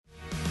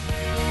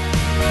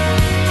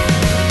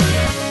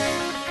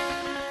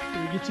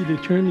you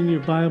to turn in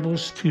your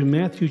Bibles to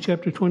Matthew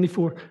chapter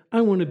 24.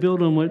 I want to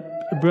build on what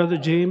Brother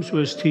James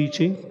was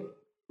teaching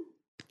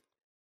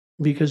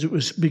because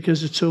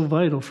it's so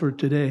vital for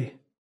today.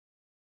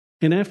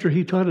 And after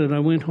he taught it, I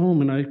went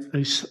home and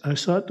I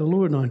sought the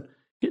Lord on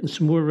getting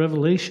some more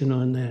revelation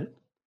on that.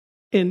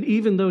 And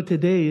even though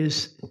today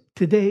is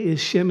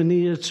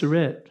Shemini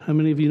Atzeret, how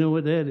many of you know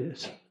what that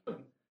is?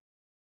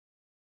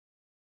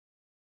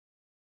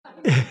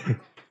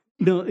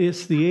 No,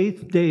 it's the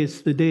 8th day.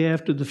 It's the day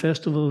after the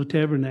Festival of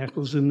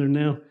Tabernacles, and they're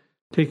now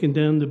taking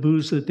down the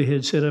booths that they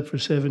had set up for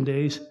 7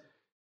 days.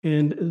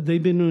 And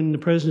they've been in the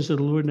presence of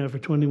the Lord now for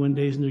 21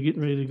 days, and they're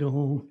getting ready to go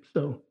home.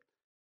 So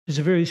it's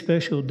a very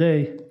special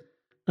day,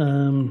 but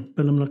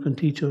I'm not going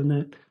to teach on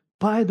that.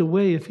 By the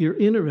way, if you're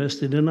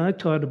interested, and I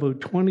taught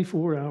about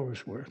 24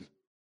 hours worth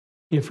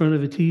in front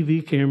of a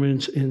TV camera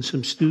and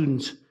some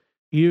students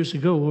years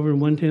ago over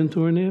in 110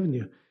 Thorn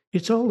Avenue.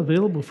 It's all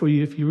available for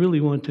you if you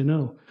really want to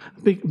know.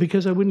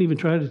 Because I wouldn't even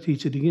try to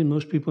teach it again.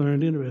 Most people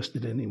aren't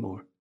interested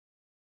anymore.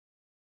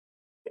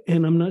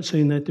 And I'm not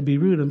saying that to be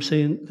rude. I'm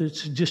saying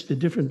it's just a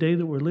different day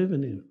that we're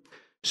living in.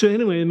 So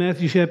anyway, in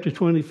Matthew chapter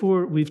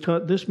 24, we've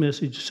taught this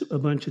message a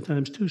bunch of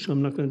times too, so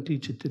I'm not going to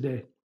teach it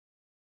today.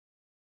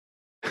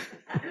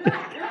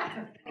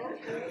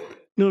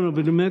 No,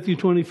 but in Matthew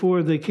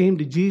 24, they came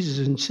to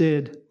Jesus and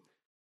said,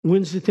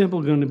 when's the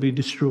temple going to be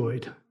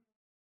destroyed?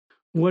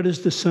 What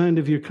is the sign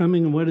of your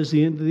coming and what is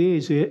the end of the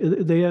age?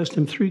 They asked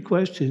him 3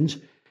 questions,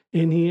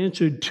 and he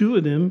answered 2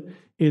 of them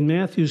in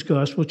Matthew's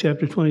Gospel,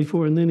 chapter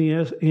 24, and then he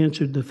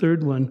answered the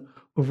 3rd one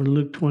over in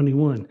Luke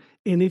 21.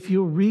 And if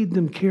you'll read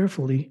them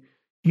carefully,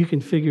 you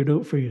can figure it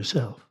out for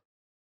yourself.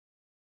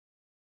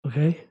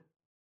 Okay?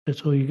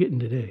 That's all you're getting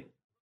today.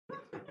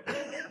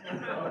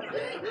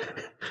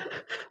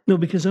 No,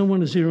 because I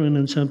want to zero in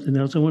on something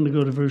else. I want to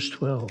go to verse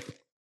 12.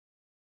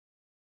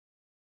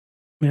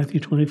 Matthew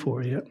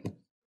 24, yeah.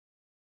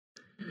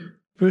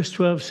 Verse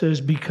 12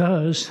 says,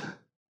 because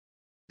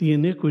the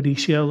iniquity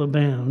shall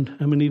abound.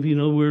 How many of you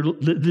know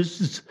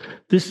this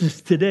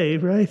is today,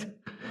 right?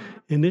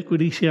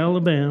 Iniquity shall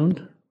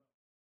abound.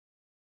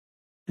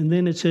 And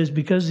then it says,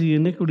 because the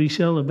iniquity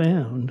shall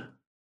abound,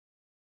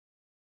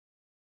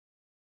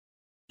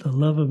 the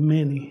love of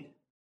many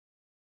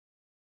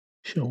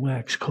shall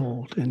wax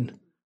cold. And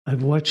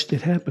I've watched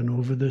it happen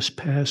over this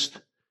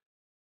past,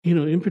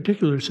 in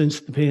particular since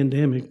the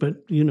pandemic, but,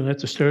 at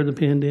the start of the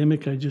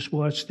pandemic, I just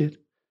watched it.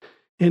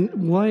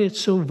 And why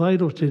it's so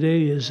vital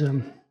today is,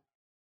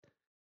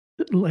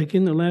 like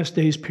in the last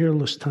days,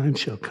 perilous times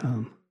shall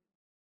come.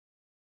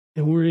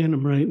 And we're in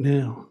them right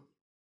now.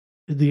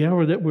 The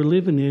hour that we're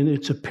living in,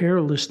 it's a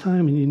perilous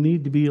time, and you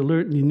need to be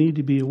alert, and you need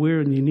to be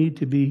aware, and you need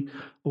to be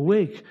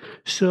awake.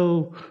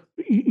 So,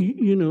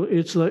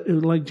 it's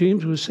like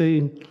James was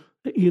saying,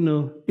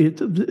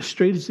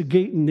 straight is the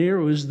gate and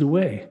narrow is the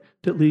way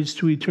that leads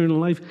to eternal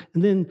life.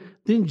 And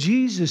then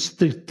Jesus,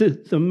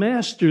 the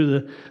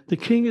master, the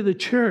king of the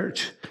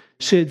church,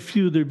 said,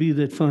 few there be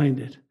that find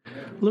it.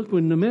 Look,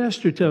 when the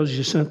master tells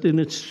you something,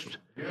 it's,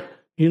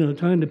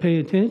 time to pay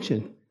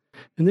attention.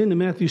 And then in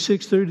Matthew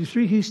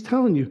 6:33, he's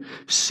telling you,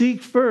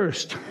 seek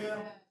first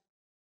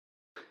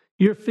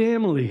your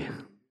family.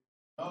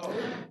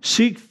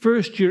 Seek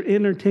first your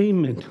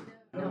entertainment.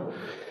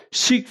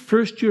 Seek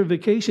first your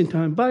vacation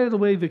time. By the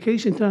way,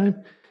 vacation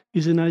time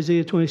is in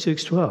Isaiah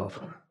 26:12.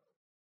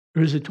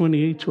 Or is it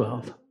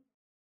 28:12?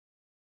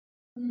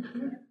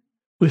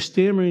 With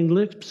stammering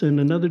lips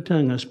and another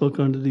tongue I spoke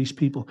unto these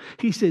people.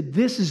 He said,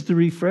 this is the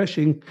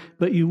refreshing,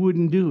 but you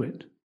wouldn't do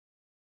it.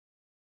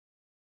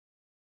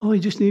 Oh, you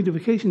just need a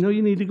vacation. No,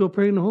 you need to go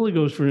pray in the Holy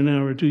Ghost for an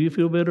hour or 2. You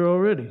feel better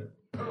already.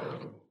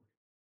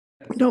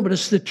 No, but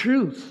it's the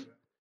truth.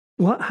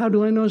 How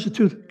do I know it's the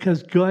truth?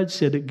 Because God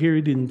said it.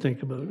 Gary didn't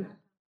think about it.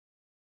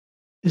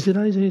 Is it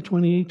Isaiah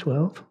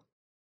 28:12?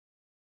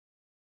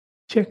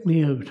 Check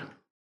me out.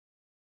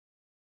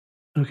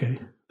 Okay,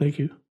 thank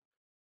you.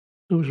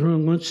 I was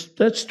wrong once.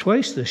 That's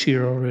twice this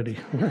year already.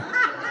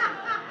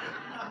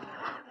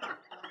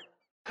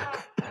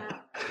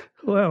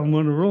 Well, I'm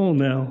on a roll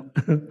now.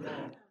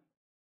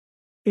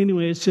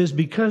 Anyway, it says,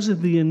 because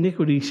of the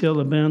iniquity shall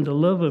abound, the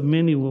love of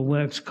many will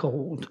wax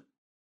cold.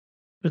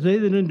 But they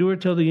that endure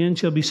till the end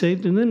shall be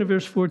saved. And then in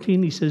verse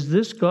 14, he says,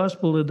 this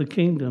gospel of the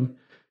kingdom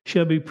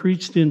shall be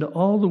preached into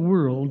all the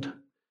world,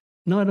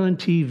 not on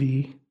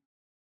TV,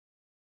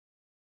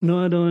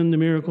 not on the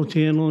Miracle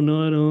Channel,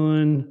 not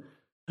on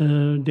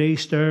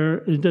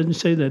Daystar. It doesn't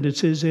say that. It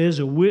says as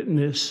a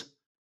witness.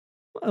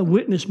 A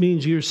witness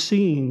means you're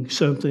seeing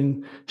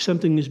something.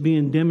 Something is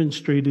being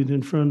demonstrated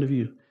in front of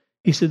you.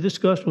 He said, this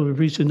gospel will be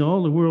preached into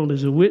all the world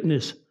as a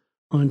witness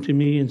unto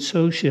me, and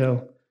so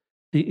shall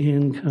the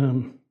end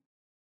come.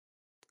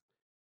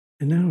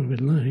 And now I would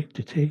like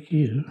to take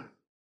you.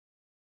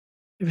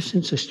 Ever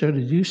since I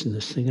started using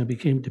this thing, I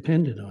became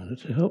dependent on it.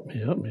 So help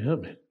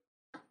me.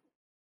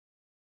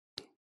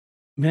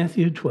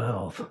 Matthew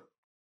 12.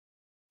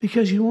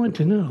 Because you want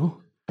to know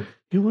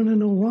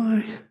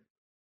why.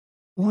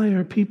 Why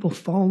are people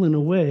falling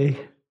away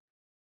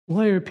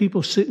Why are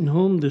people sitting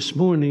home this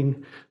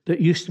morning that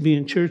used to be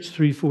in church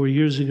 3-4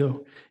 years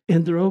ago,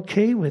 and they're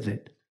okay with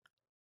it?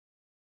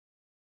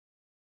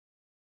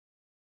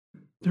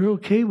 They're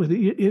okay with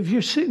it. If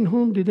you're sitting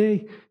home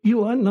today,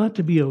 you ought not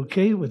to be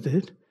okay with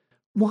it.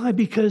 Why?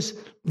 Because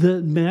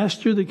the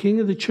master, the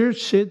king of the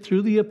church, said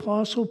through the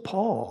apostle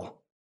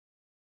Paul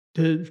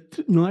to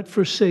not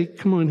forsake,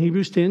 come on,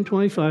 Hebrews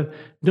 10:25,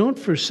 don't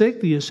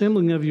forsake the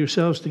assembling of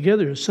yourselves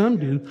together as some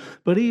do,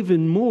 but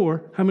even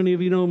more, how many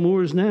of you know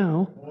more is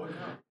now,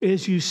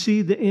 as you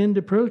see the end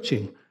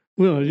approaching?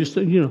 Well, I just,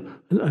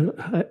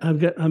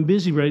 I'm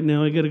busy right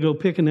now. I got to go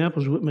picking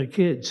apples with my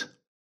kids.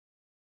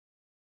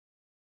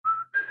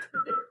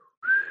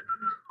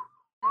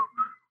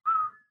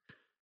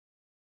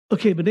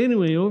 Okay, but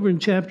anyway, over in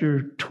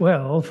chapter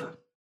 12,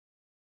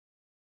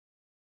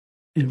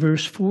 in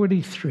verse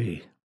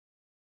 43,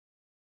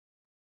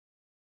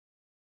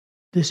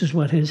 this is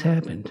what has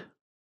happened.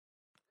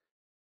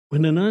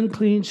 When an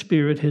unclean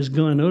spirit has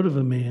gone out of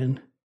a man,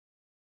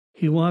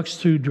 he walks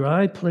through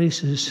dry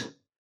places,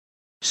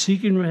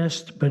 seeking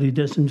rest, but he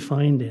doesn't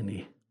find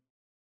any.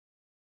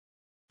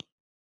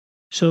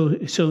 So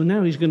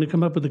now he's going to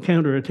come up with a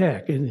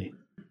counterattack, isn't he?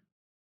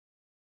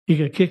 He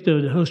got kicked out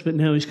of the house, but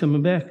now he's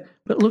coming back.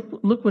 But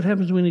look what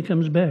happens when he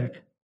comes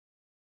back.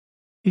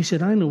 He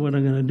said, I know what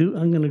I'm going to do.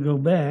 I'm going to go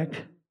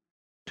back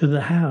to the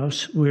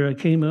house where I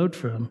came out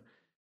from.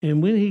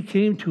 And when he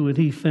came to it,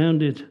 he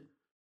found it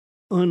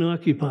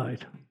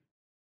unoccupied.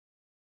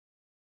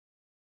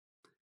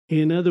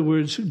 In other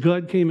words,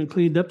 God came and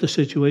cleaned up the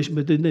situation,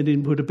 but then they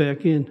didn't put it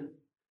back in.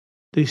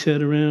 They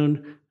sat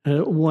around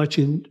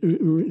watching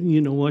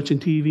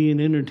TV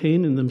and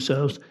entertaining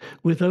themselves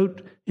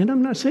without. And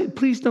I'm not saying,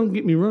 please don't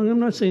get me wrong. I'm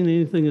not saying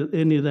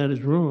any of that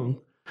is wrong.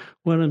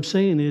 What I'm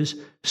saying is,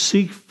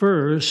 seek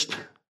first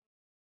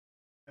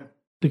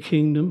the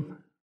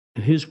kingdom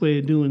and His way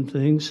of doing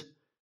things.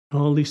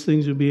 All these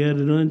things will be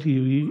added unto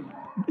you.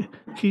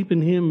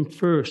 Keeping Him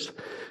first.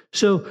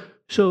 So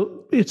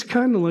it's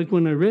kind of like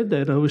when I read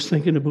that, I was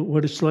thinking about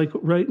what it's like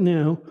right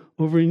now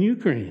over in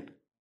Ukraine.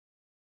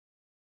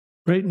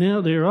 Right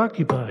now, they're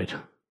occupied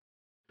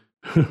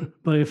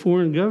by a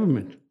foreign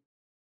government.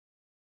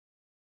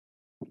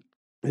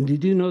 And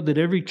did you know that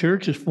every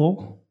church is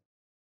full?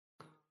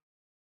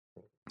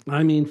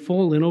 I mean,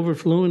 full and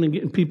overflowing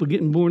and people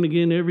getting born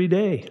again every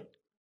day.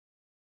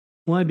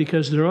 Why?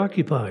 Because they're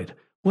occupied.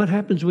 What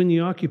happens when the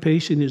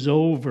occupation is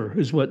over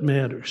is what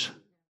matters.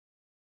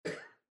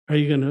 Are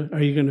you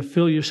gonna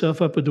fill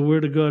yourself up with the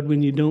Word of God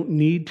when you don't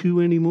need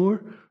to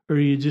anymore? Or are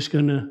you just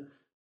going to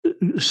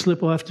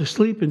slip off to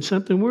sleep and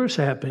something worse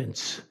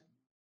happens?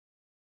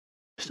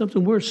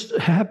 Something worse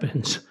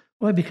happens.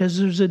 Why? Because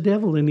there's a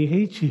devil and he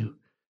hates you.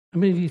 I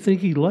mean, you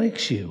think he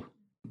likes you.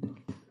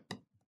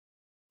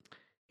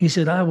 He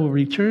said, I will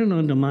return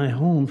unto my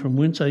home from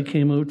whence I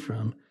came out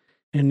from,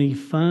 and he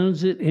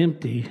finds it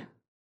empty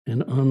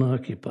and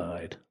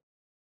unoccupied.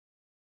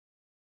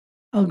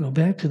 I'll go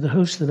back to the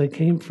house that I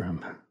came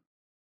from.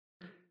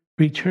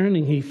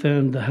 Returning, he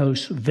found the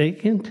house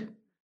vacant,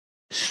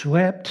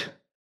 swept,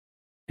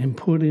 and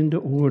put into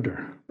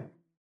order.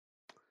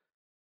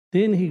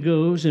 Then he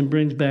goes and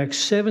brings back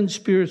 7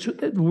 spirits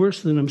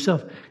worse than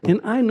himself.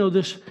 And I know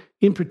this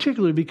in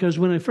particular because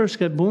when I first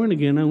got born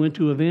again, I went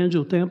to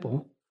Evangel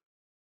Temple.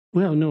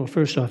 Well, no,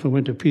 first off, I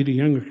went to Peter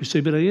Younger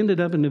Crusade, but I ended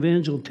up in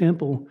Evangel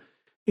Temple,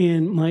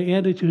 and my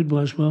attitude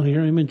was, well,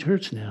 here I'm in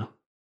church now.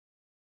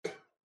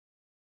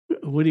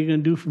 What are you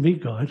going to do for me,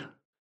 God?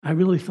 I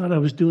really thought I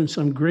was doing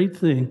some great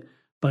thing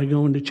by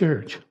going to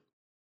church.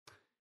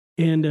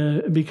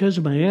 And because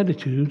of my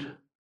attitude,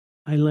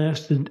 I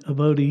lasted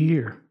about a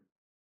year.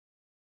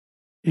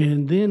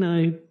 And then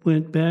I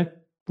went back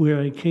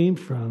where I came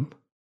from.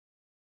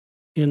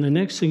 And the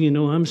next thing you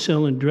know, I'm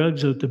selling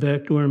drugs out the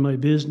back door of my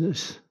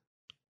business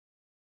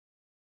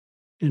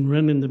and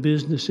running the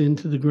business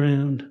into the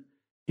ground.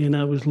 And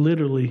I was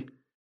literally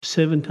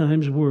 7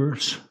 times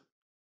worse.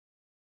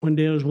 One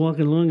day I was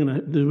walking along and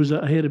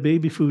I had a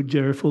baby food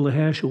jar full of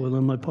hash oil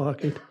in my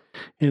pocket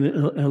and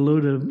a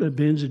load of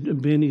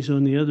bennies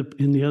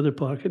in the other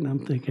pocket. And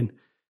I'm thinking,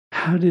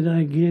 how did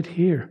I get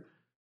here?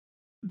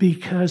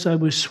 Because I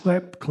was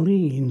swept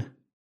clean,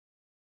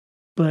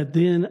 but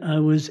then I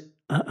was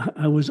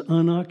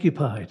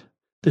unoccupied.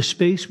 The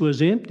space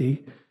was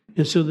empty,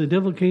 and so the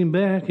devil came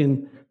back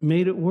and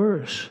made it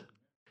worse.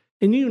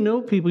 And you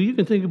know people, you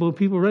can think about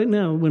people right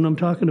now when I'm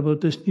talking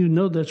about this, you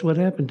know that's what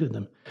happened to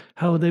them,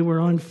 how they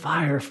were on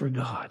fire for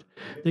God.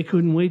 They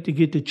couldn't wait to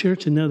get to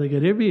church, and now they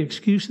got every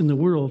excuse in the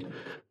world.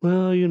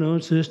 Well,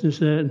 it's this and it's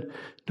that, and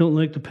don't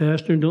like the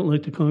pastor, and don't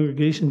like the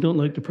congregation, don't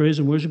like the praise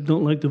and worship,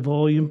 don't like the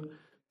volume.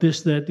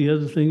 This, that, the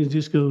other thing, it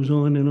just goes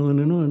on and on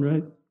and on,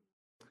 right?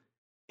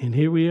 And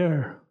here we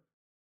are.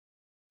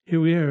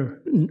 Here we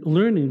are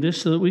learning this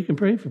so that we can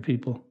pray for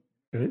people,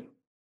 right?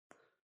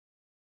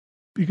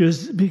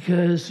 Because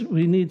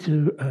we need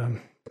to.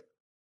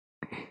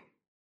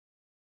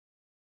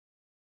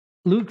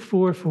 Luke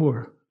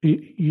 4:4.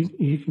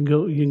 You can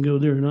go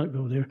there or not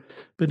go there,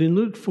 but in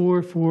Luke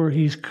 4:4,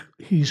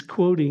 he's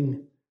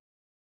quoting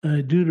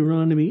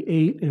Deuteronomy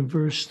 8 and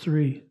verse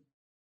 3.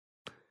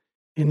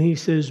 And he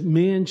says,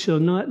 man shall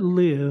not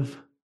live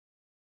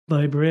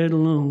by bread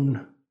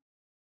alone,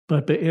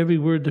 but by every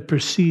word that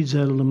proceeds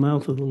out of the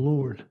mouth of the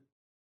Lord.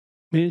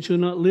 Man shall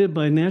not live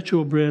by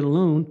natural bread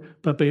alone,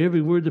 but by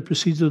every word that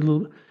proceeds out of the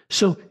Lord.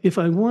 So if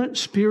I want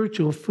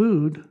spiritual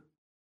food,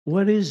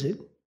 what is it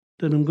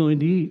that I'm going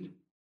to eat?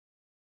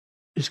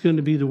 It's going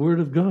to be the Word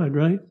of God,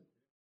 right?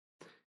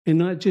 And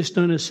not just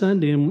on a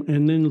Sunday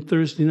and then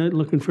Thursday night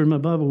looking for my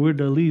Bible. Where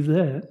did I leave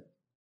that?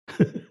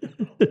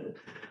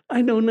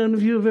 I know none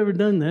of you have ever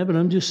done that, but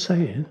I'm just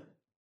saying.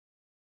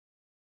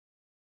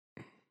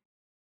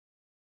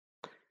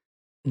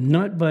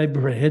 Not by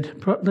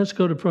bread. Let's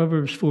go to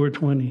Proverbs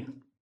 4:20.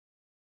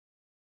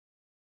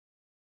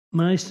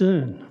 My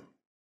son,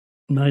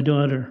 my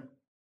daughter,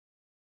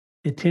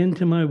 attend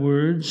to my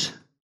words,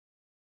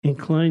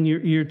 incline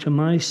your ear to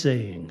my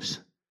sayings.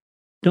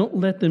 Don't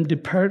let them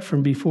depart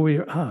from before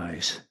your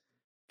eyes.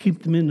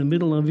 Keep them in the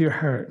middle of your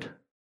heart,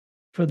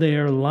 for they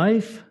are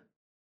life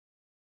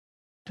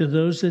to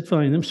those that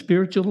find them,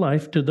 spiritual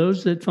life to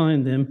those that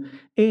find them,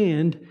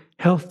 and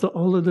health to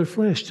all of their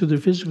flesh, to their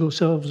physical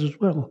selves as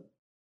well.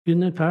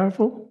 Isn't that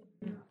powerful?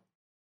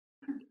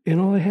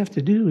 And all I have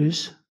to do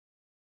is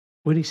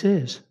what he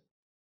says.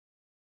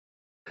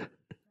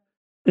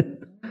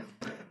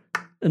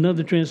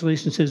 Another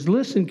translation says,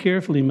 listen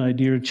carefully, my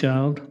dear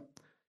child,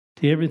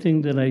 to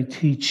everything that I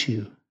teach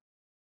you,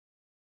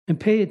 and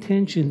pay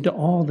attention to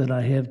all that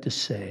I have to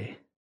say.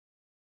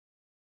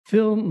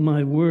 Fill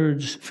my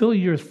words, fill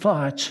your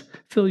thoughts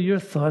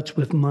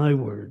with my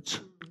words.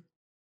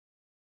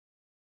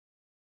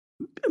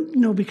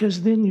 No,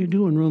 because then you're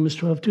doing Romans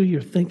 12:2.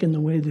 You're thinking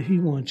the way that he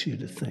wants you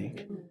to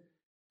think.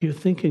 You're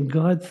thinking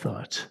God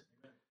thoughts.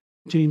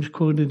 James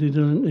quoted it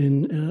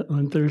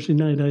on Thursday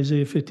night,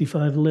 Isaiah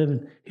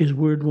 55:11. His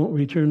word won't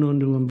return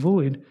unto him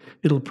void.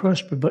 It'll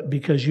prosper, but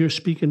because you're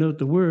speaking out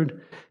the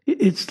word,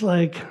 it's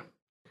like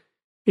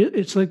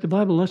the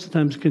Bible lots of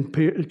times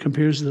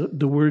compares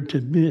the word to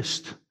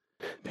mist.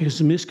 Because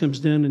the mist comes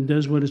down and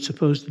does what it's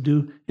supposed to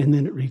do, and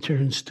then it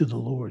returns to the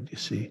Lord, you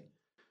see.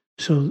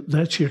 So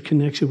that's your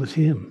connection with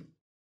him.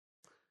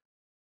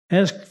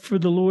 Ask for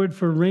the Lord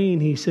for rain,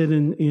 he said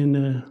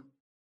in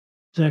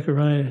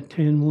Zechariah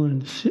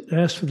 10:1.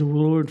 Ask for the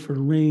Lord for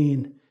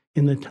rain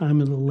in the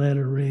time of the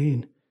latter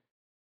rain.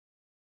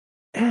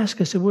 Ask.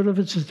 I said, what if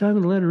it's the time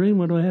of the latter rain?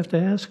 What do I have to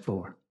ask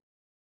for?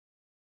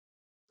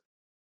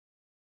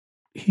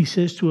 He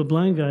says to a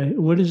blind guy,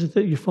 what is it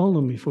that you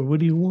follow me for? What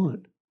do you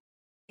want?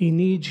 He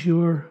needs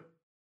your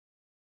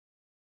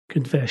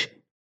confession.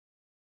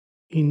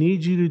 He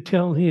needs you to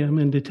tell him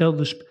and to tell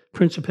the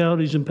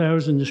principalities and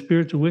powers and the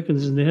spiritual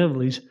wickedness in the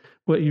heavenlies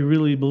what you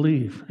really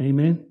believe.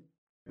 Amen?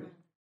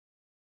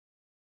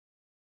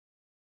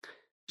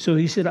 So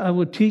he said, I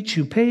will teach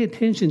you. Pay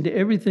attention to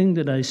everything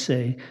that I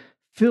say.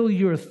 Fill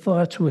your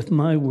thoughts with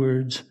my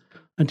words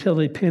until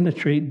they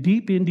penetrate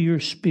deep into your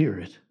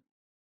spirit.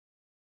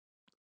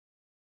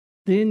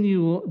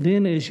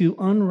 Then as you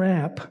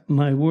unwrap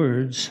my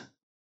words,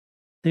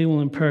 they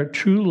will impart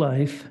true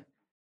life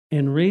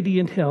and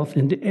radiant health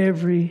into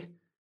every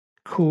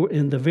core,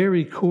 in the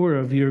very core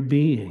of your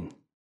being.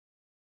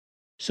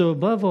 So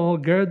above all,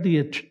 guard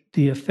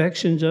the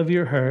affections of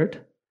your heart,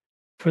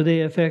 for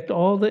they affect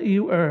all that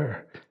you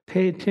are.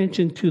 Pay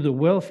attention to the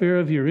welfare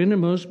of your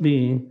innermost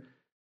being,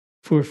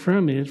 for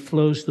from it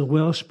flows the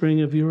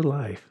wellspring of your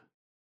life.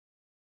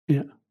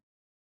 Yeah.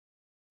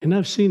 And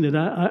I've seen it.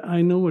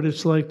 I know what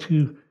it's like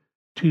to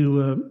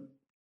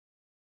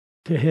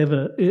have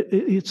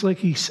it's like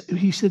he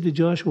said to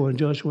Joshua in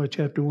Joshua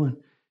chapter 1.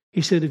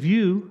 He said, if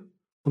you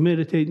will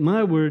meditate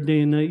my word day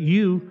and night,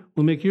 you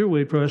will make your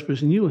way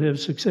prosperous and you will have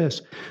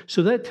success.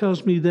 So that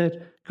tells me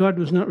that God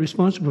was not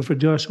responsible for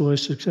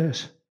Joshua's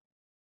success.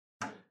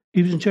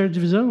 He was in charge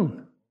of his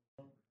own.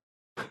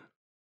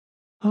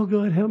 Oh,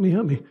 God, help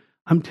me.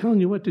 I'm telling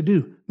you what to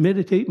do.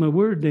 Meditate my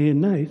word day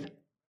and night.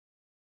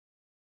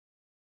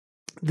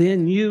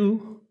 Then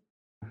you,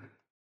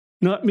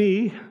 not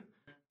me,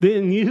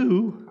 then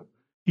you,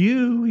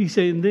 he's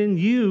saying, then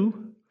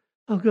you,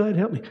 oh, God,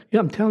 help me.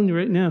 Yeah, I'm telling you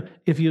right now,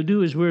 if you do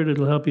his word,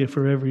 it'll help you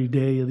for every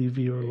day of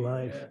your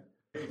life.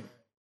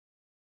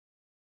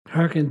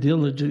 Hearken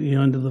diligently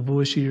unto the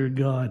voice of your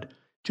God.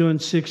 John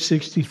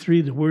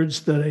 6:63, the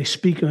words that I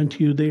speak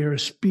unto you, they are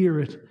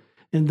spirit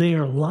and they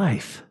are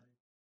life.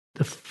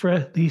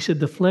 He said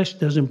the flesh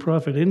doesn't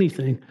profit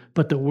anything,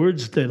 but the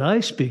words that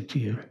I speak to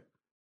you.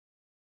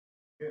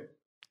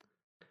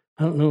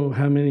 I don't know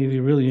how many of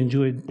you really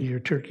enjoyed your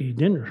turkey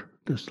dinner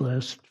this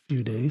last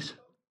few days.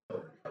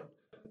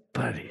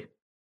 Buddy.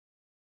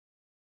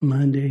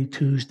 Monday,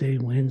 Tuesday,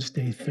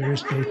 Wednesday,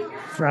 Thursday,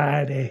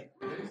 Friday,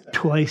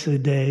 twice a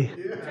day.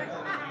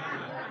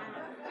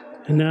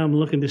 And now I'm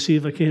looking to see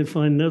if I can't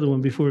find another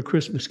one before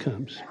Christmas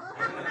comes.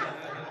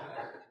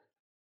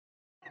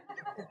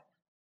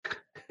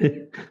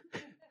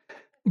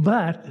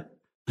 But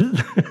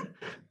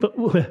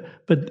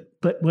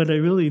what I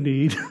really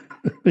need,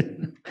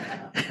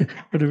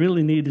 what I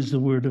really need is the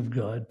Word of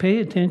God. Pay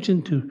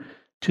attention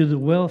to the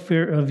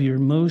welfare of your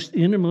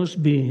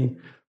innermost being.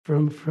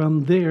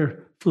 From there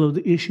flow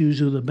the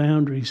issues or the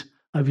boundaries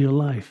of your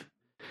life.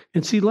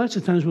 And see, lots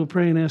of times we'll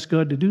pray and ask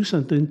God to do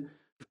something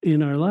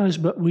in our lives,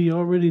 but we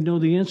already know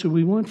the answer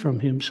we want from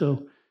him,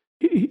 so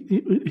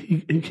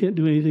he can't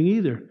do anything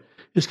either.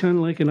 It's kind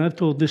of like, and I've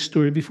told this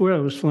story before, I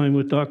was flying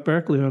with Doc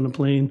Barkley on a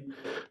plane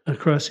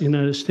across the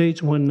United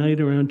States one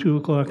night around 2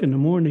 o'clock in the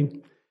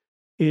morning,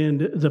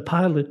 and the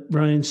pilot,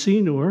 Brian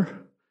Senor,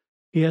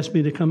 he asked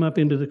me to come up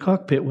into the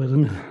cockpit with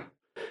him,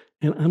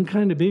 and I'm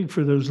kind of big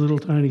for those little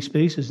tiny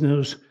spaces, and I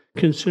was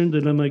concerned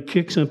that I might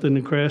kick something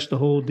and crash the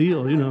whole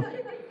deal,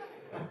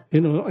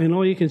 and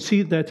all you can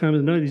see at that time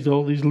of the night is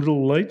all these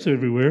little lights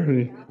everywhere,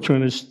 and you're trying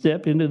to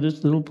step into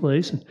this little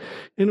place. And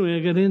anyway, I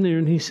got in there,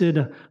 and he said,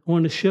 I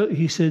want to show,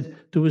 he said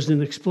there was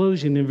an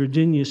explosion in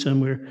Virginia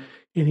somewhere,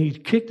 and he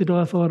kicked it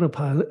off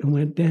autopilot and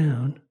went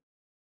down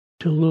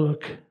to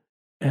look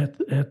at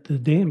the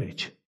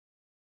damage.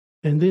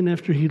 And then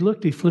after he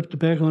looked, he flipped it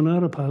back on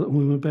autopilot, and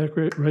we went back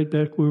right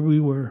back where we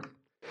were.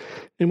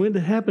 And when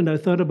that happened, I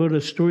thought about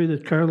a story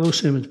that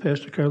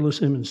Pastor Carlos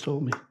Simmons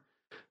told me,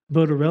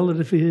 about a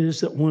relative of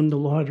his that won the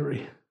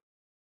lottery.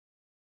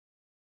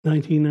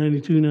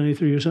 1992,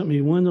 93 or something.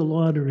 He won the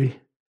lottery.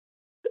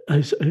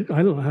 I don't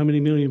know how many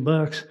million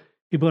bucks.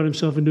 He bought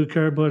himself a new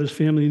car, bought his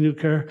family a new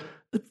car.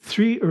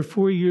 3 or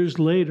 4 years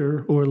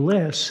later or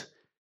less,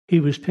 he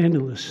was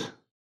penniless.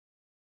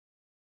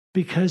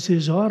 Because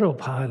his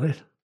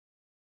autopilot,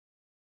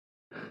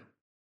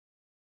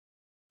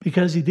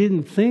 because he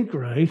didn't think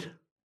right,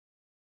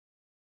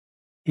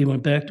 he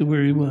went back to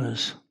where he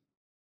was.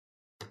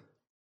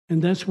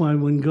 And that's why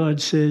when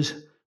God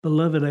says,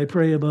 "Beloved, I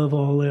pray above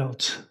all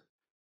else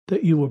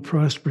that you will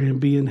prosper and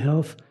be in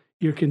health,"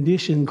 your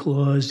condition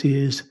clause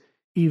is,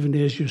 even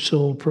as your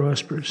soul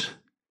prospers.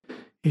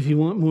 If you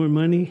want more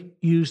money,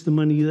 use the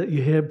money that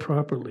you have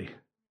properly.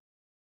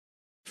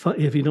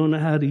 If you don't know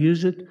how to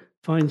use it,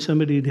 find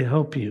somebody to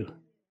help you.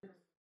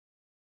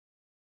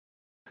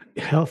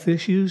 Health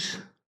issues?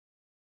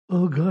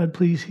 Oh God,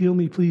 please heal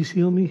me, please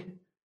heal me,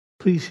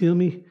 please heal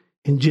me.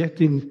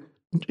 Injecting,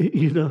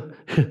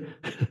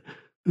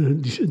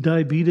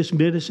 diabetes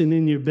medicine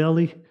in your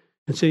belly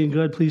and saying,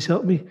 "God, please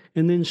help me,"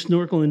 and then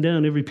snorkeling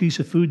down every piece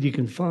of food you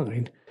can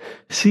find.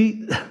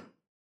 See,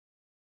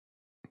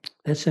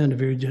 that sounded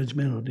very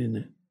judgmental, didn't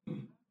it?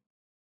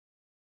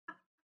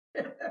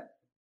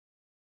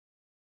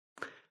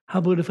 How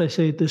about if I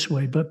say it this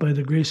way, but by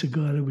the grace of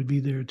God, I would be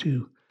there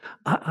too.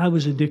 I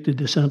was addicted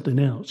to something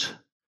else.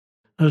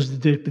 I was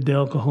addicted to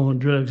alcohol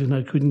and drugs, and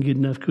I couldn't get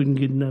enough.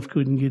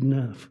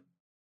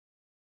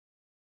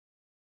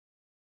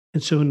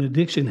 And so an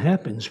addiction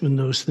happens when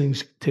those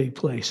things take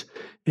place.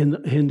 And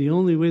the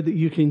only way that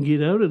you can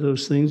get out of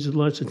those things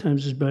lots of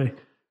times is by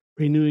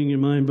renewing your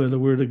mind by the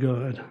Word of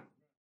God.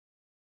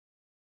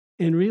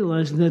 And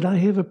realizing that I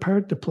have a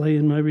part to play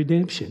in my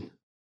redemption.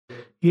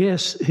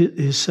 Yes,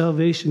 his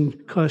salvation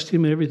cost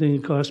him everything,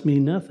 it cost me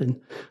nothing.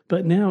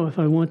 But now if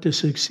I want to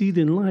succeed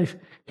in life,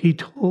 he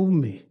told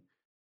me,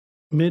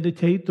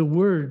 meditate the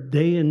Word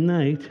day and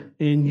night,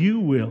 and you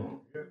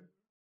will.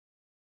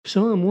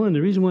 Psalm 1,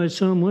 the reason why it's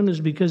Psalm 1 is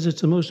because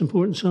it's the most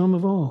important psalm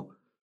of all.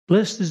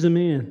 Blessed is the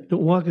man that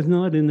walketh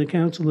not in the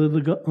counsel of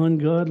the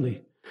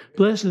ungodly.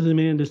 Blessed is the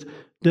man that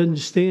doesn't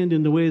stand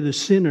in the way of the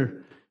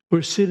sinner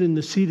or sit in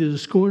the seat of the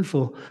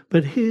scornful,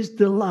 but his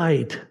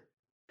delight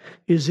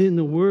is in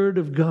the Word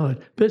of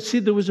God. But see,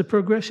 there was a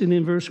progression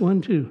in verse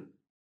 1 too.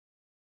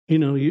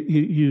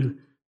 You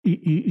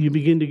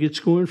begin to get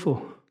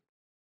scornful.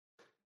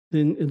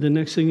 Then the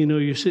next thing you know,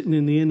 you're sitting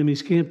in the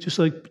enemy's camp, just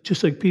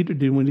like Peter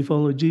did when he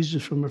followed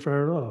Jesus from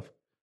afar off,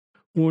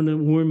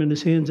 warming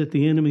his hands at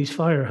the enemy's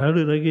fire. How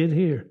did I get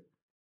here?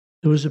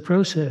 There was a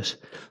process.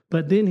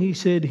 But then he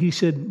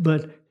said,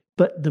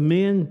 but the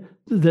man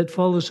that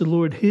follows the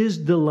Lord, his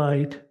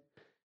delight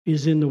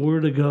is in the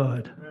Word of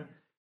God.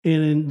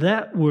 And in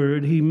that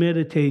Word, he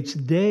meditates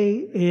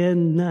day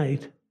and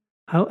night.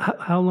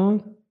 How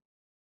long?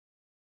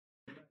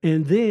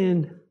 And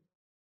then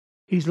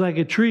he's like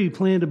a tree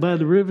planted by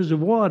the rivers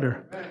of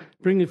water,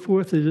 bringing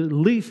forth a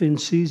leaf in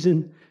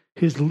season.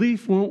 His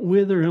leaf won't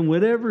wither, and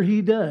whatever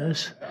he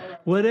does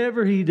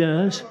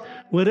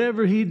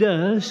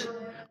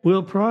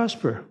will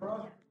prosper.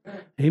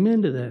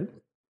 Amen to that.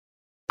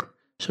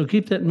 So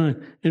keep that in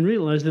mind and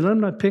realize that I'm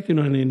not picking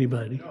on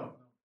anybody.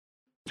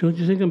 Don't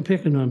you think I'm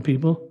picking on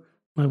people?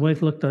 My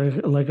wife looked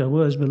like I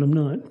was, but I'm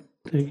not.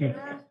 Thank you.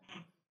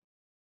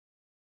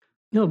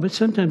 No, but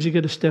sometimes you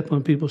got to step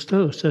on people's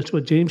toes. That's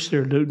what James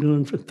started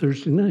doing for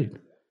Thursday night.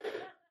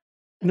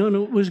 No,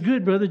 it was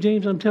good, Brother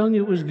James. I'm telling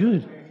you, it was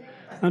good.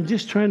 I'm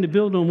just trying to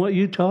build on what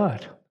you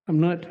taught. I'm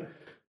not,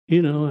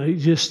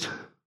 it's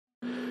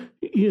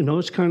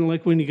kind of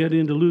like when you got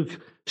into Luke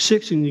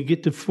 6 and you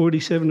get to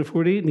 47 to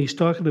 48 and he's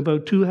talking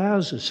about two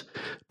houses.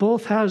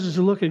 Both houses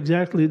look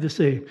exactly the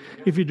same.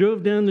 If you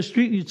drove down the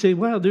street, you'd say,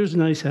 wow, there's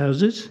nice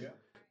houses.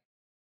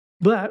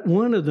 But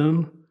one of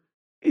them,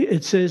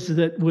 it says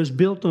that was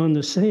built on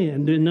the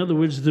sand. In other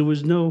words, there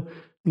was no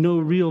no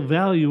real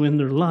value in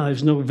their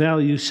lives, no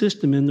value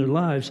system in their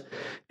lives.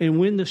 And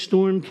when the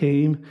storm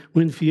came,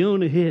 when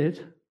Fiona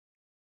hit,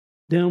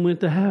 down went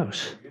the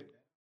house.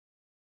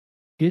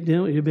 Get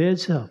down with your bad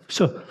self.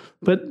 So,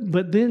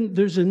 but then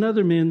there's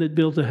another man that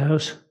built a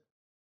house,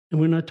 and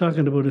we're not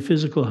talking about a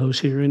physical house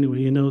here anyway,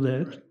 you know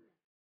that.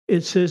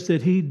 It says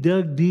that he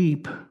dug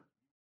deep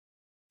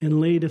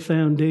and laid a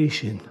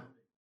foundation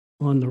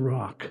on the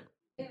rock.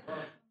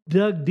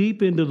 Dug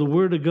deep into the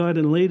Word of God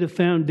and laid a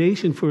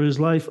foundation for his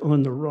life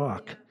on the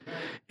rock.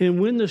 And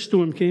when the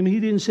storm came, he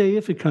didn't say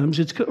if it comes.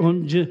 It's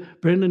on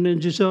Brendan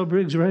and Giselle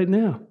Briggs right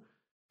now.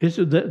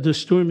 The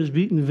storm is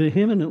beating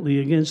vehemently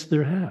against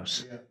their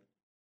house.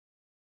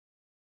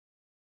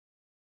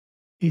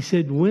 He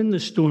said, when the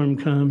storm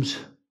comes,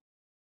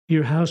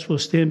 your house will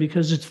stand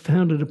because it's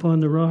founded upon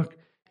the rock.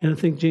 And I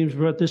think James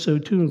brought this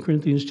out too in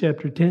Corinthians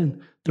chapter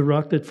 10. The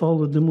rock that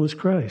followed them was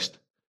Christ.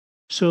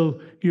 So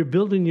you're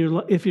building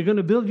if you're going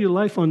to build your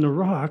life on the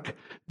rock,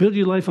 build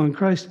your life on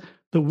Christ.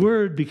 The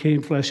Word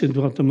became flesh and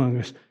dwelt among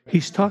us.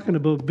 He's talking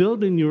about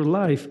building your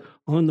life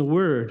on the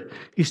Word.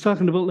 He's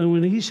talking about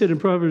when he said in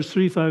Proverbs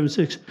 3, 5, and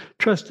 6,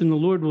 trust in the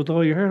Lord with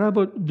all your heart. How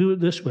about do it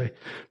this way?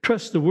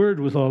 Trust the Word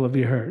with all of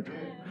your heart.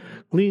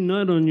 Lean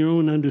not on your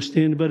own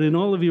understanding, but in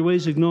all of your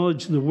ways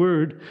acknowledge the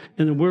Word,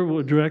 and the Word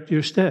will direct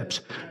your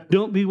steps.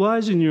 Don't be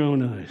wise in your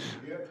own eyes.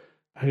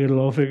 I got it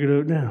all figured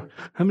out now.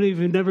 How many of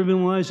you have never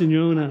been wise in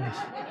your own eyes?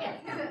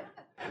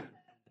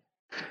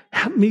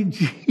 Help me,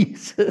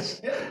 Jesus.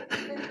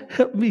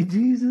 Help me,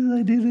 Jesus.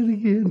 I did it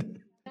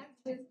again.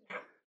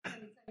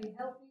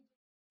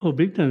 Oh,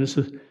 big time. This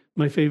is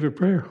my favorite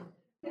prayer.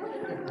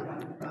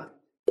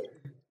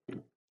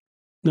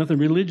 Nothing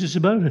religious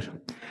about it.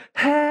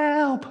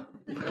 Help!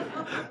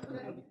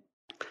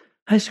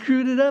 I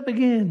screwed it up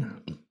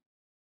again.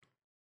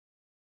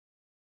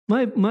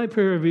 My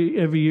prayer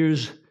every year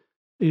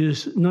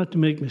is not to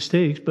make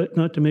mistakes, but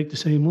not to make the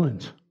same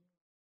ones.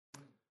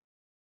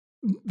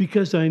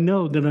 Because I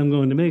know that I'm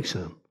going to make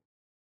some.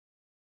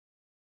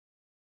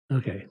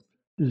 Okay.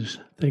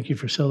 Thank you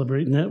for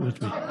celebrating that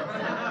with me.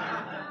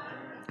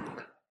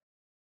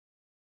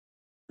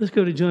 Let's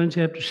go to John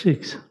chapter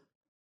 6.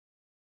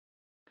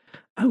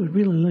 I would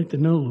really like to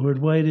know, Lord,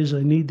 why it is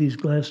I need these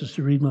glasses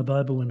to read my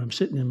Bible when I'm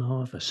sitting in my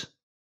office.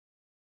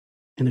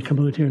 And I come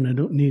out here and I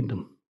don't need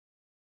them.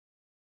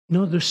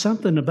 No, there's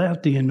something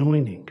about the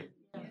anointing.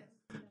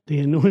 The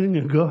anointing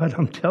of God,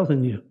 I'm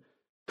telling you.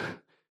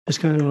 It's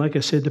kind of like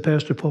I said to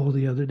Pastor Paul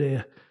the other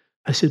day.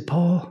 I said,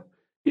 Paul,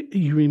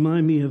 you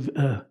remind me of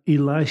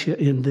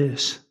Elisha in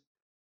this.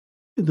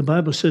 The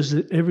Bible says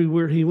that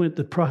everywhere he went,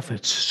 the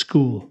prophets'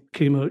 school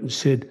came out and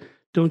said,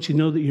 don't you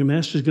know that your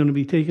master's going to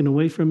be taken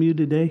away from you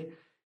today?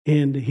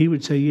 And he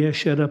would say, yeah,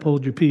 shut up,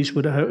 hold your peace,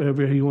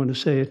 whatever you want to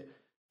say it.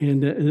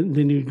 And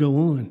then you'd go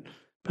on.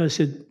 But I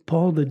said,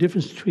 Paul, the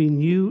difference between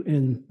you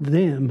and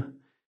them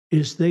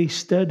is they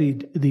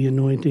studied the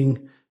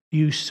anointing,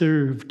 you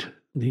served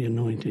the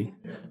anointing.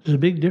 There's a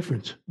big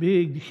difference,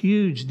 big,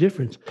 huge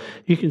difference.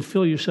 You can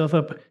fill yourself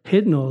up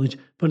head knowledge,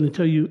 but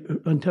until you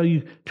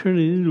turn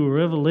it into a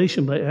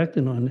revelation by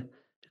acting on it,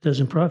 it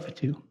doesn't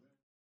profit you.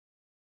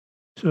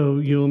 So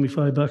you owe me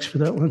 $5 for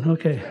that one?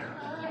 Okay.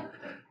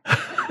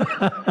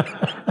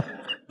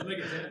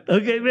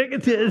 Okay, make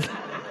it 10.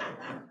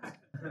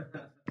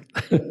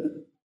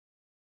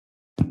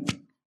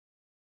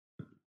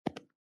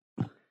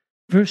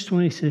 Verse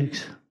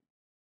 26.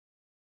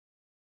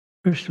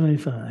 Verse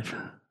 25.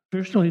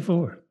 Verse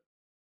 24.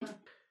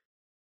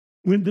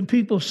 When the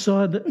people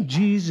saw that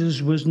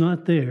Jesus was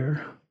not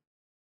there,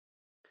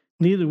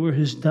 neither were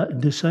his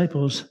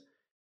disciples,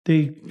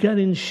 they got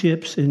in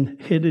ships and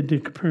headed to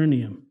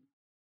Capernaum,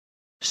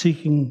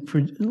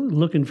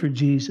 looking for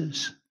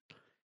Jesus.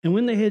 And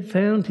when they had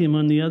found him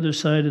on the other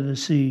side of the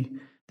sea,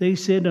 they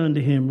said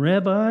unto him,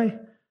 Rabbi,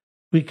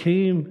 we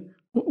came,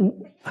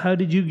 how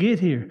did you get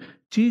here?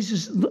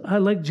 I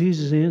like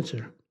Jesus'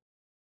 answer.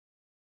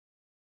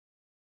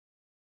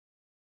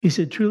 He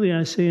said, truly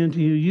I say unto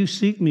you, you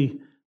seek me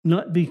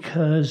not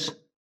because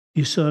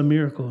you saw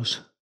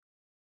miracles,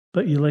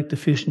 but you like the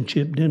fish and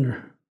chip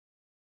dinner.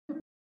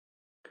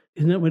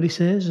 Isn't that what he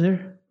says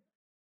there?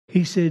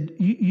 He said,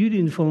 you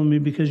didn't follow me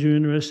because you're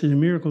interested in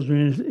miracles or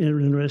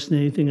interested in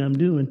anything I'm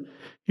doing.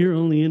 You're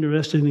only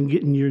interested in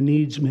getting your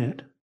needs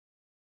met.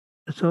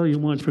 That's all you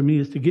want from me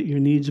is to get your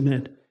needs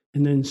met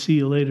and then see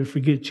you later,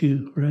 forget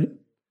you, right?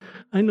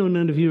 I know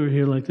none of you are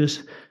here like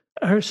this.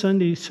 Our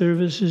Sunday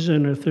services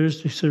and our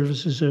Thursday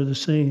services are the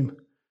same.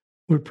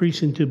 We're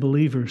preaching to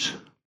believers.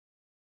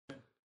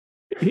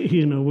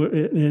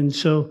 And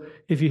so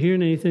if you're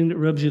hearing anything that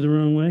rubs you the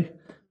wrong way,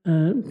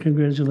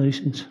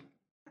 congratulations.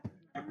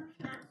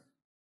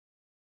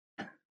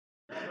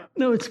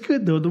 No, it's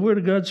good, though. The Word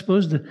of God's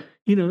supposed to,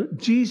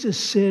 Jesus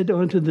said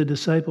unto the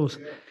disciples,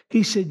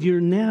 he said,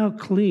 you're now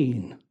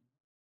clean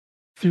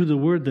through the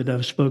word that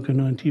I've spoken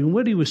unto you. And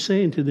what he was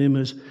saying to them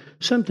is,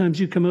 sometimes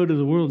you come out of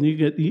the world and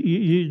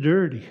you're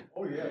dirty.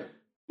 Oh, yeah.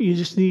 You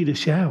just need a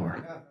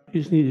shower. Yeah.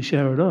 You just need to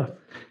shower it off.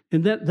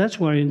 And that's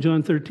why in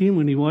John 13,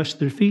 when he washed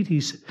their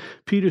feet,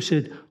 Peter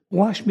said,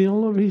 Wash me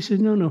all over. He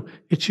said, no,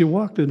 it's your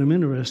walk that I'm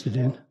interested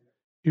in.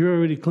 You're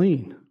already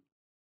clean.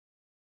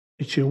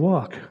 It's your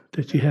walk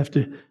that you have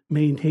to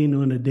maintain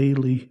on a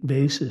daily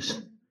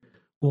basis.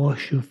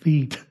 Wash your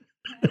feet.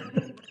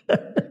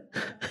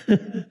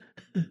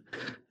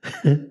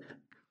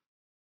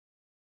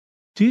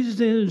 Jesus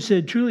then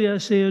said, truly I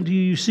say unto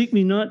you, you seek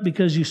me not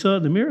because you saw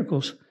the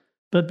miracles,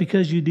 but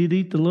because you did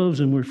eat the loaves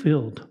and were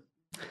filled.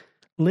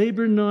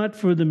 Labor not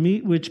for the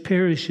meat which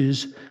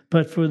perishes,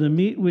 but for the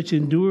meat which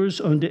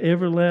endures unto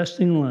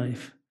everlasting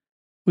life,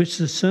 which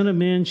the Son of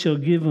Man shall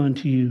give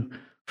unto you.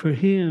 For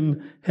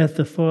him hath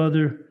the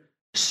Father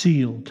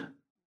sealed.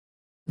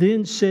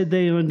 Then said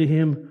they unto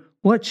him,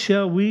 what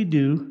shall we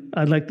do?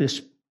 I like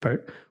this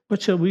part.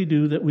 What shall we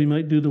do that we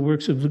might do the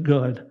works of the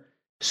God?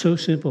 So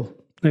simple.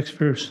 Next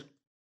verse.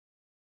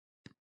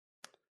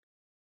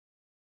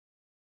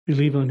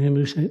 Believe on him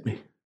who sent me.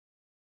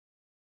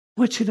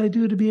 What should I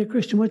do to be a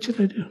Christian? What should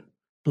I do?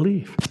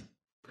 Believe.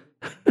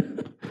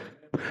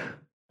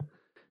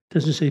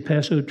 Doesn't say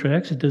pass out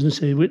tracts. It doesn't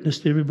say witness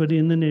to everybody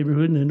in the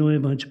neighborhood and annoy a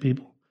bunch of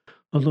people.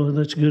 Although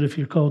that's good if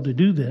you're called to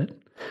do that.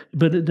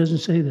 But it doesn't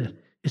say that.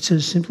 It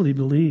says simply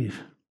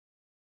believe.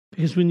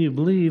 Because when you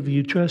believe,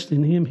 you trust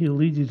in him, he'll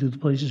lead you to the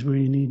places where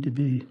you need to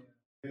be.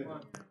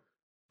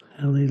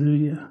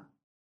 Hallelujah.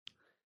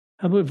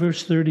 How about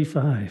verse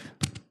 35?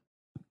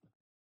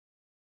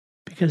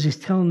 Because he's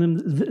telling them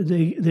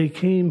they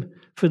came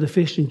for the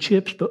fish and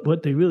chips, but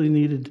what they really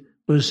needed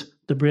was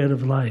the bread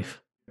of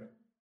life.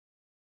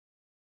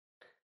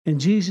 And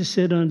Jesus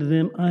said unto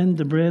them, I'm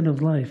the bread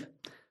of life.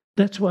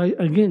 That's why,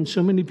 again,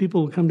 so many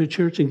people come to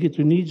church and get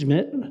their needs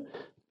met.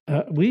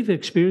 We've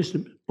experienced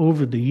it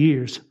over the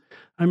years.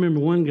 I remember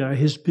one guy,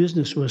 his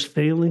business was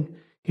failing.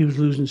 He was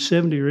losing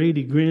 70 or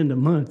 80 grand a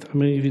month. I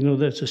mean, you know,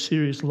 that's a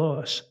serious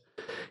loss.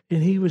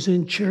 And he was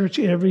in church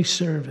every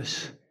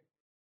service.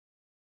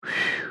 Whew.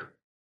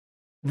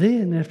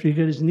 Then, after he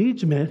got his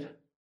needs met,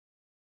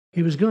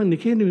 he was gone. He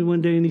came to me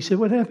one day and he said,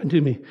 what happened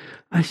to me?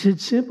 I said,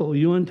 simple.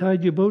 You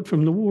untied your boat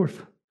from the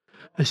wharf.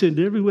 I said,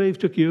 every wave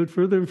took you out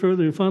further and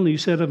further, and finally you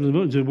sat up in the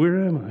boat and said,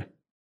 where am I?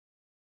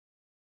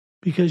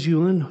 Because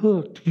you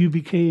unhooked. You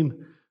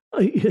became,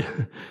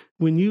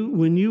 when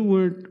you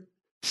weren't,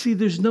 see,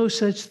 there's no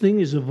such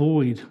thing as a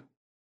void,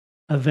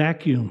 a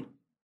vacuum.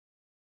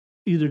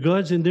 Either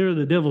God's in there or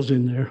the devil's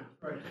in there.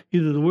 Right.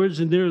 Either the word's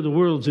in there or the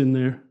world's in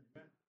there.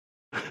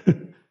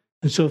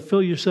 And so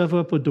fill yourself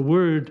up with the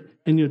word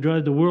and you'll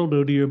drive the world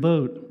out of your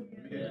boat.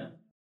 Yeah.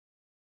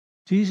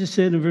 Jesus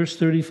said in verse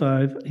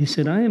 35, he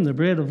said, I am the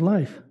bread of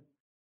life.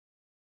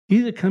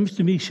 He that comes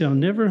to me shall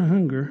never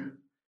hunger,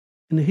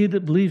 and he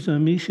that believes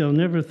on me shall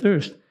never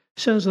thirst.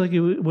 Sounds like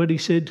what he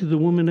said to the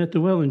woman at the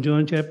well in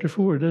John chapter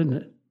 4, doesn't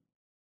it?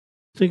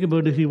 Think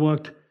about it. He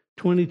walked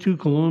 22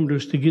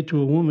 kilometers to get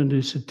to a woman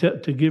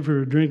to give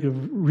her a drink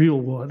of real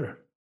water.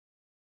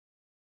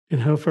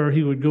 And how far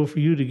he would go for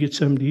you to get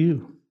some to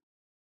you.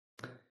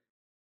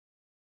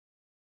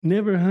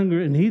 Never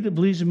hunger, and he that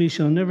believes in me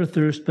shall never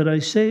thirst. But I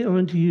say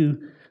unto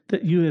you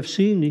that you have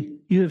seen me.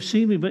 You have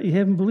seen me, but you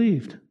haven't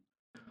believed.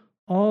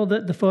 All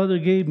that the Father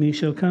gave me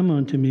shall come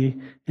unto me,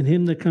 and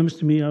him that comes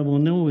to me I will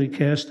no way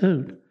cast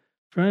out.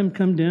 For I am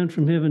come down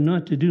from heaven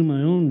not to do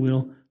my own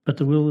will, but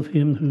the will of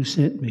him who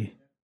sent me.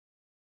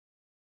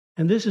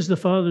 And this is the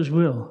Father's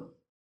will,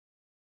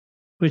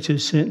 which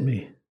has sent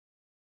me,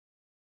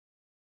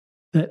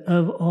 that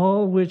of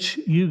all which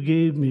you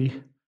gave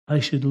me I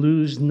should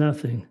lose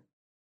nothing,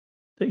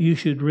 that you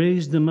should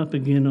raise them up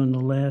again on the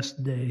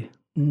last day.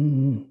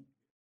 Mm-hmm.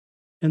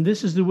 And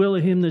this is the will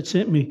of him that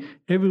sent me.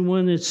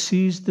 Everyone that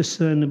sees the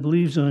Son and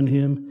believes on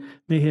him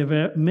may have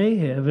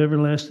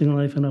everlasting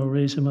life, and I'll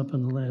raise him up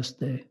on the last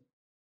day.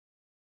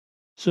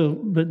 So,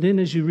 but then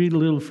as you read a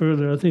little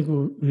further, I think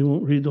we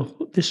won't read the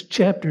whole. This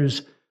chapter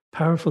is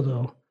powerful,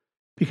 though,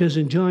 because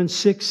in John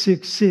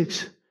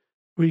 6:66,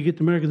 where you get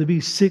the mark of the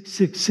beast,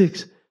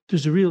 666,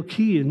 there's a real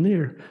key in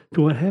there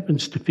to what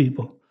happens to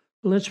people.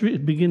 Let's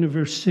begin in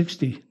verse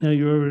 60. Now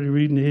you're already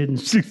reading ahead in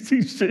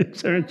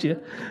 66, aren't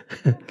you?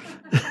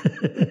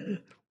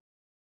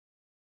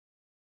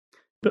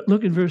 But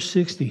look at verse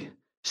 60.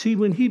 See,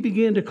 when he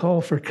began to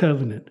call for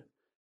covenant,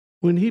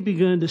 when he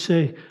began to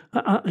say,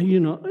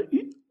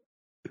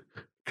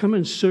 come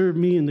and serve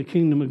me in the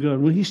kingdom of God,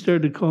 when he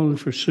started calling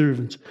for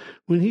servants,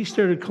 when he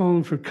started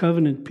calling for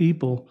covenant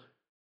people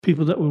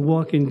that would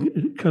walk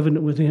in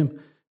covenant with him,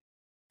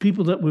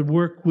 people that would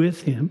work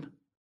with him,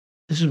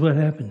 this is what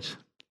happens.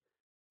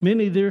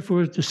 Many,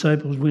 therefore,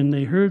 disciples, when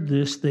they heard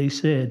this, they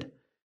said,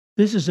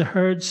 this is a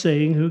hard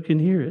saying, who can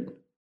hear it?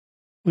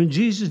 When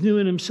Jesus knew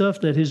in himself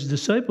that his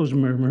disciples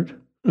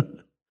murmured,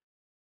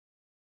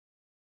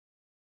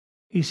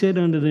 he said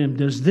unto them,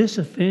 does this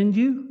offend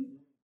you?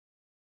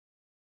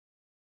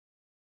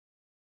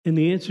 And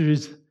the answer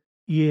is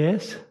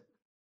yes.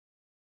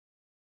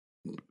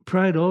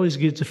 Pride always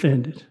gets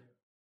offended.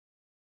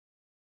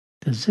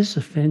 Does this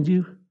offend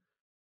you?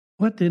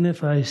 What then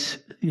if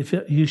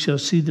you shall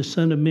see the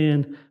Son of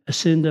Man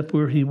ascend up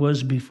where he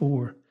was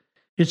before?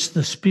 It's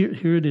the Spirit,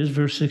 here it is,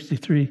 verse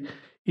 63.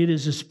 It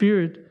is the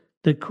Spirit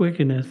that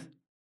quickeneth,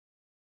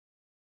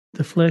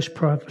 the flesh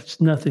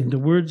profits nothing. The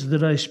words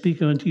that I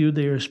speak unto you,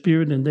 they are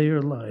spirit and they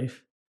are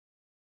life.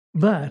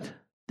 But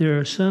there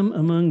are some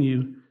among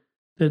you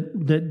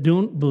that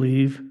don't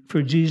believe,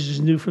 for Jesus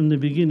knew from the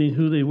beginning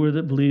who they were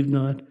that believed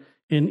not,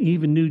 and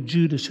even knew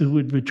Judas who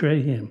would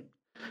betray him.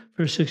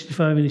 Verse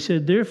 65, and he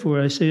said, therefore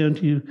I say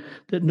unto you,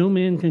 that no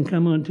man can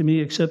come unto me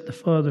except the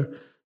Father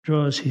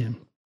draws him.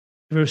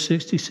 Verse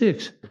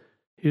 66,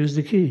 here's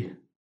the key.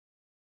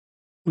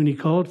 When he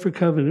called for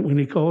covenant, when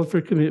he called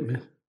for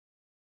commitment,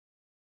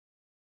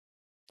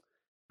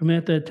 from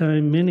at that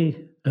time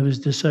many of his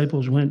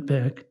disciples went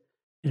back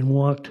and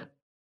walked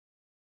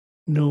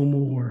no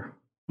more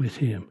with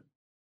him.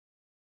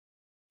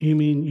 You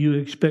mean you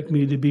expect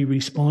me to be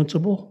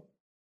responsible?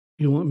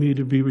 You want me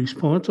to be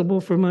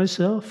responsible for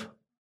myself?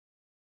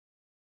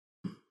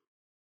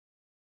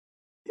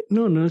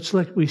 No. It's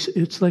like we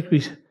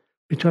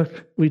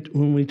talked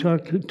when we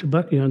talked to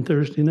Bucky on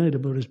Thursday night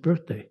about his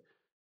birthday.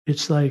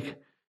 It's like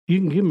you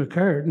can give him a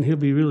card and he'll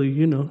be really,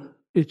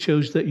 it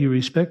shows that you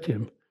respect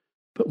him.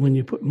 But when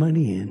you put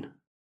money in,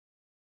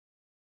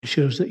 it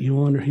shows that you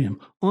honor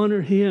him.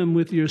 Honor him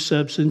with your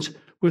substance,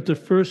 with the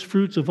first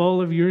fruits of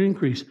all of your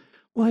increase.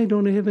 Why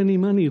don't I have any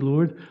money,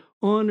 Lord?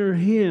 Honor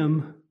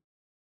him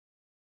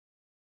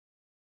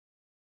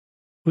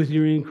with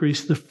your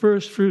increase, the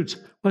first fruits.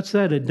 What's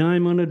that? A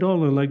dime on a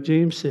dollar, like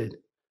James said.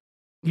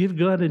 Give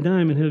God a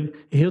dime, and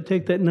he'll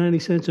take that 90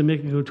 cents and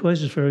make it go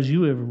twice as far as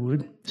you ever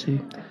would.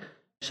 See?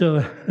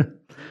 So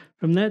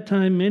from that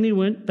time, many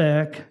went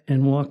back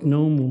and walked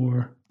no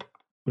more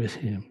with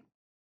him.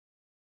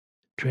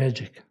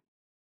 Tragic.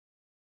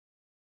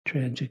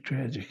 Tragic.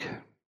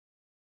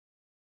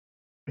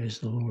 Praise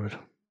the Lord.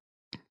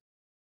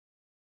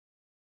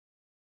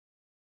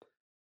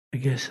 I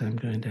guess I'm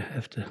going to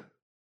have to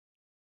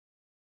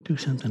do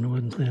something I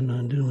wasn't planning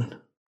on doing.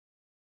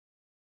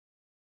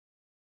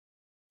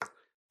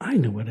 I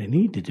know what I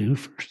need to do,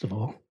 first of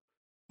all.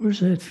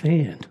 Where's that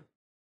fan?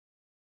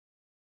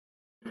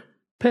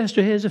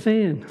 Pastor has a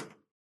fan.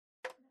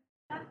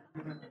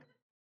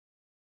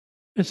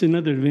 That's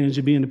another advantage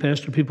of being a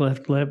pastor. People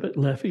have to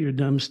laugh at your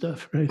dumb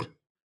stuff, right?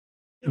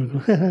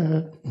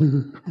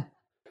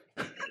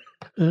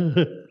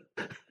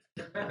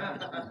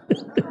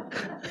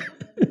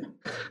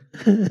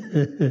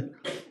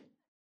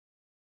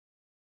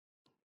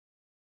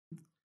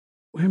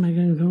 Where am I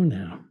going to go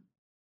now?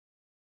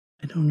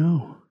 I don't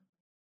know.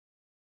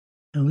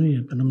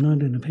 Hallelujah, but I'm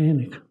not in a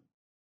panic.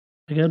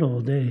 I got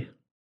all day.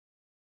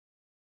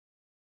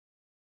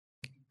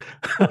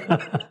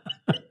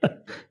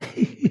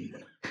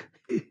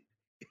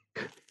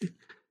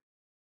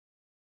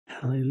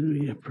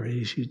 Hallelujah.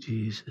 Praise you,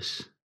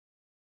 Jesus.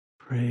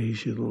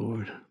 Praise you,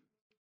 Lord.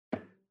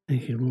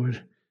 Thank you,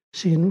 Lord.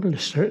 See, in order to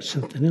start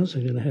something else,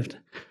 I'm going to have to,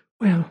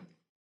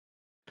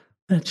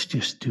 let's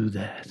just do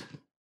that.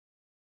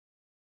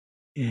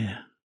 Yeah.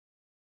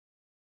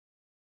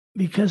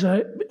 Because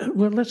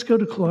let's go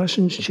to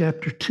Colossians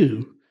chapter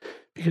 2,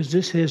 because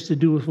this has to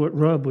do with what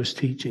Rob was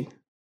teaching.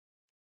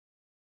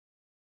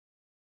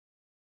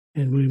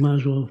 And we might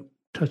as well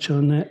touch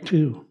on that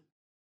too.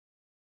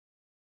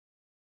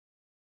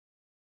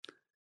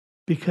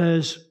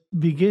 Because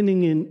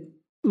beginning in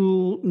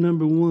Ul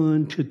number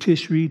 1 to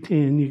Tishri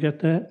 10, you got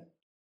that?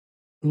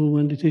 Ul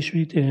 1 to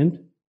Tishri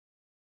 10.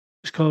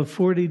 It's called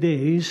 40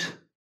 days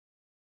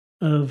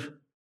of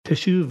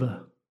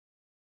Teshuvah.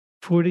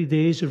 40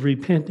 days of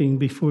repenting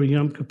before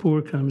Yom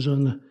Kippur comes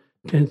on the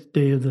 10th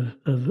day of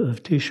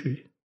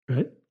Tishri,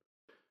 right?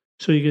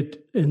 So you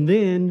get, and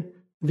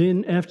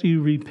then after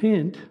you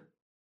repent,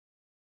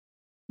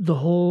 the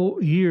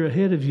whole year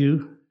ahead of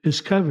you